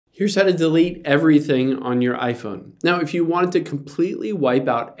Here's how to delete everything on your iPhone. Now, if you wanted to completely wipe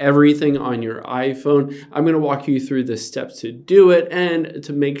out everything on your iPhone, I'm going to walk you through the steps to do it and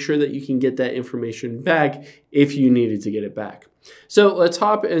to make sure that you can get that information back if you needed to get it back. So let's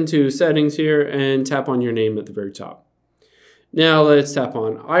hop into settings here and tap on your name at the very top. Now let's tap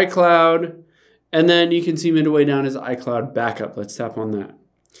on iCloud, and then you can see midway down is iCloud Backup. Let's tap on that.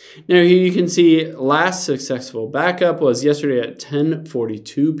 Now here you can see last successful backup was yesterday at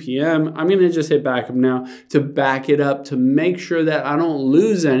 10:42 p.m. I'm going to just hit backup now to back it up to make sure that I don't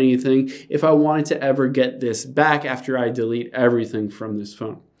lose anything if I wanted to ever get this back after I delete everything from this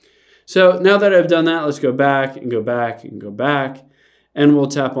phone. So now that I've done that, let's go back and go back and go back, and we'll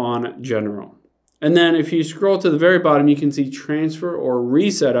tap on General. And then if you scroll to the very bottom, you can see Transfer or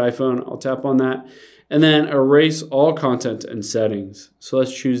Reset iPhone. I'll tap on that. And then erase all content and settings. So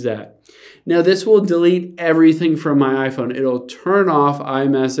let's choose that. Now this will delete everything from my iPhone. It'll turn off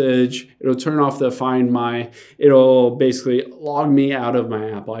iMessage. It'll turn off the Find My. It'll basically log me out of my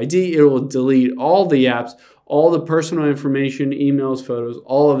Apple ID. It will delete all the apps, all the personal information, emails, photos,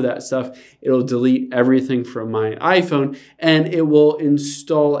 all of that stuff. It'll delete everything from my iPhone, and it will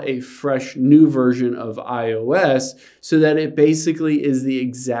install a fresh new version of iOS so that it basically is the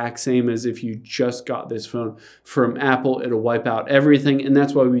exact same as if you just got this phone from Apple. It'll wipe out everything, and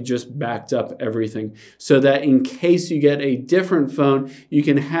that's why we just backed up everything, so that in case you get a different phone, you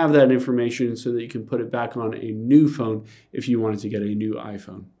can have that information so that you can put it back on a new phone if you wanted to get a new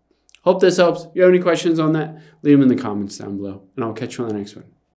iPhone. Hope this helps. If you have any questions on that, leave them in the comments down below, and I'll catch you on the next one.